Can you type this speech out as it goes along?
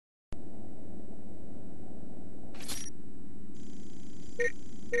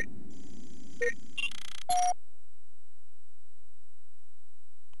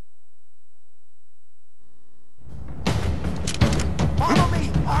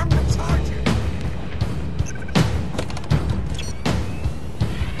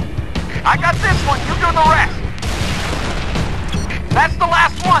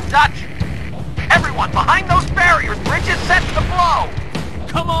clear! Your bridge is set to blow!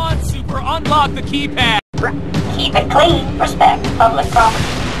 Come on, Super, unlock the keypad! Keep it clean. Respect public property.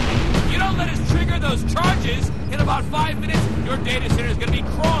 You don't let us trigger those charges! In about 5 minutes, your data center is gonna be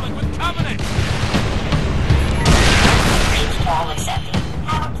crawling with Covenant! Reach all accepted.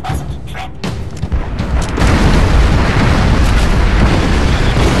 Have a pleasant trip.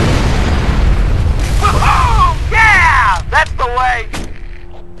 Woohoo! Yeah! That's the way!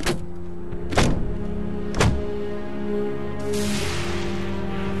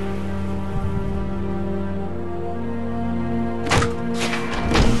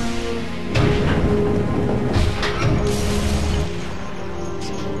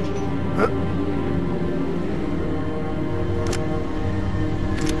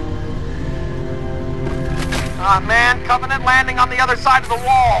 Ah, man, Covenant landing on the other side of the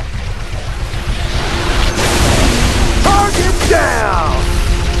wall. Target down!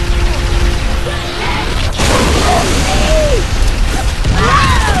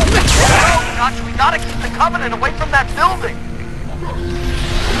 Oh, gosh, we gotta keep the Covenant away from that building.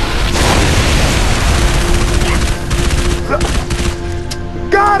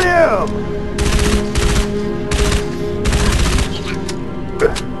 Got him!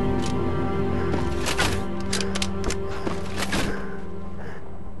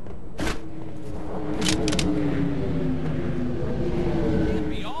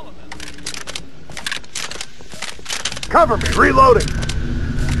 Cover me, reloading!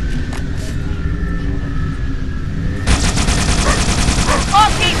 All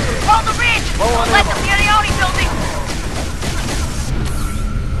teams, hold the bridge! Don't let them near the ONI building!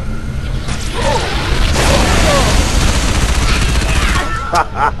 Ha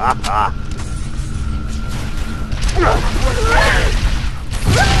ha ha ha!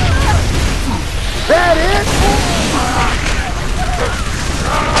 That it?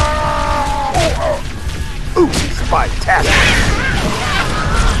 Ooh, spy-tastic!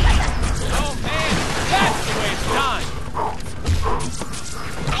 Oh man, that's the way it's done!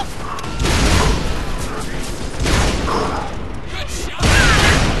 Good shot!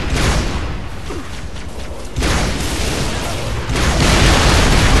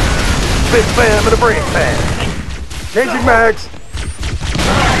 Big bam and a brain pan! Changing mags!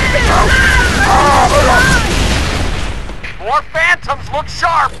 More phantoms look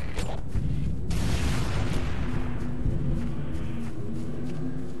sharp!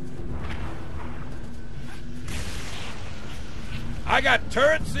 I got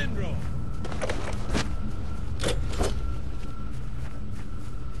turret syndrome.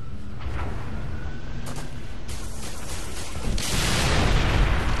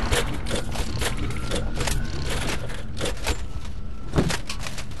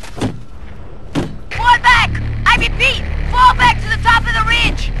 Fall back! I repeat, fall back to the top of the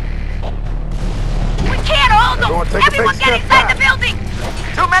ridge! We can't hold them! Everyone get inside the building!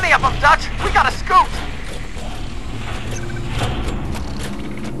 Too many of them, Dutch! We gotta scoot!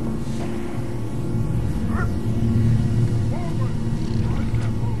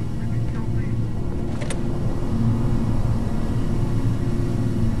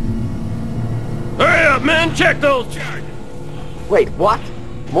 Hurry up, man! Check those charges! Wait, what?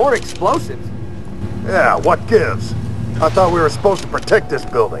 More explosives? Yeah, what gives? I thought we were supposed to protect this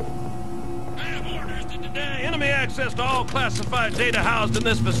building. I have orders that today enemy access to all classified data housed in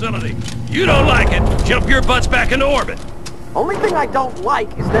this facility. You don't like it, jump your butts back into orbit. Only thing I don't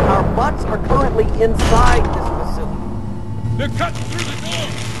like is that our butts are currently inside this facility. They're cutting through the door!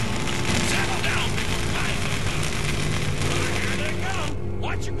 Settle down, people! Here they come!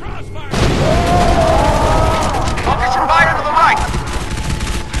 Watch your crossfire! Focus your fire to the right!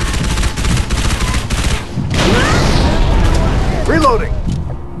 Reloading!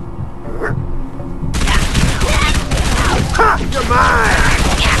 Ha! You're mine!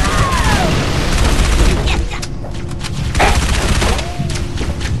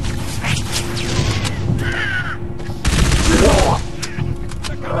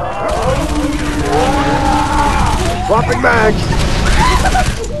 Swapping mags!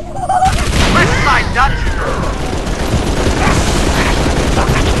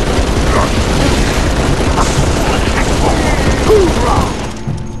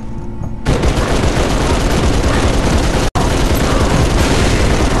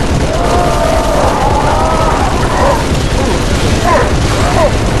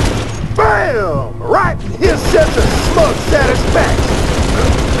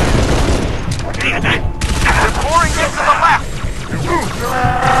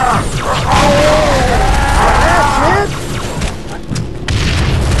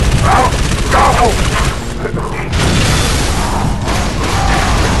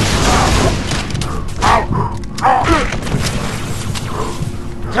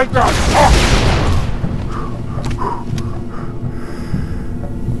 Take that!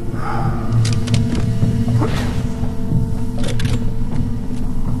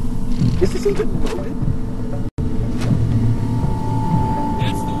 Is this even loaded?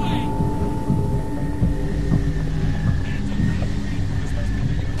 That's the way.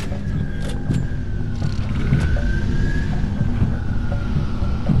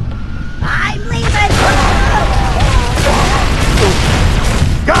 I'm leaving!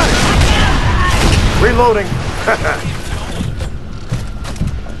 Got it! Reloading!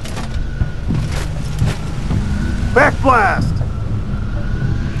 Back blast!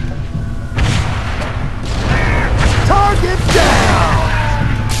 Target down!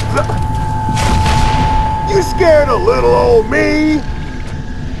 You scared of little old me?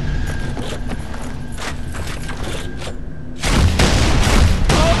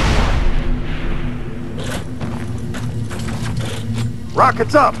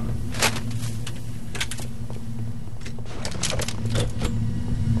 Rockets up!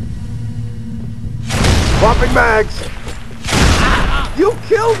 Swapping mags! You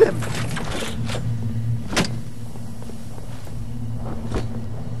killed him!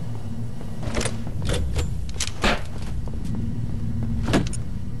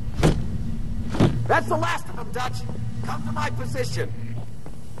 That's the last of them, Dutch. Come to my position.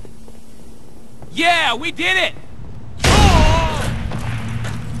 Yeah, we did it!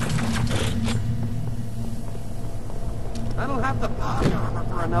 I don't have the body armor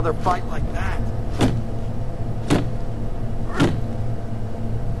for another fight like that.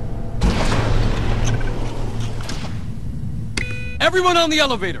 Everyone on the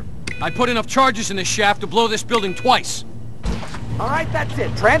elevator! I put enough charges in this shaft to blow this building twice. All right, that's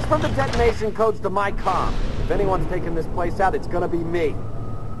it. Transfer the detonation codes to my comm. If anyone's taking this place out, it's gonna be me.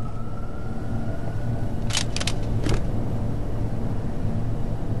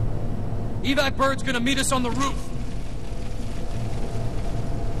 Evac Bird's gonna meet us on the roof.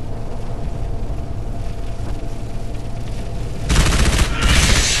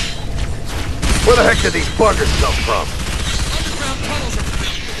 Where the heck did these buggers come from? Underground tunnels are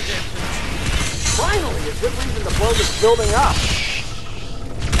filled with the damn things. Finally, a good reason to blow this building up.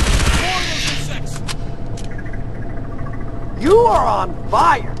 More of those insects. You are on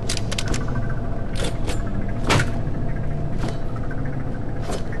fire!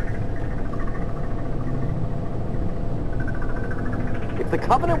 If the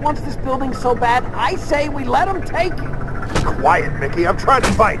Covenant wants this building so bad, I say we let them take it. Quiet, Mickey. I'm trying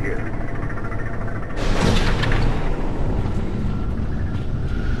to fight here.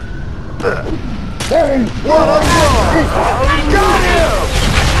 Hey, what a Got him!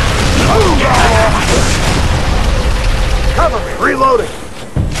 Cover me! Reloading!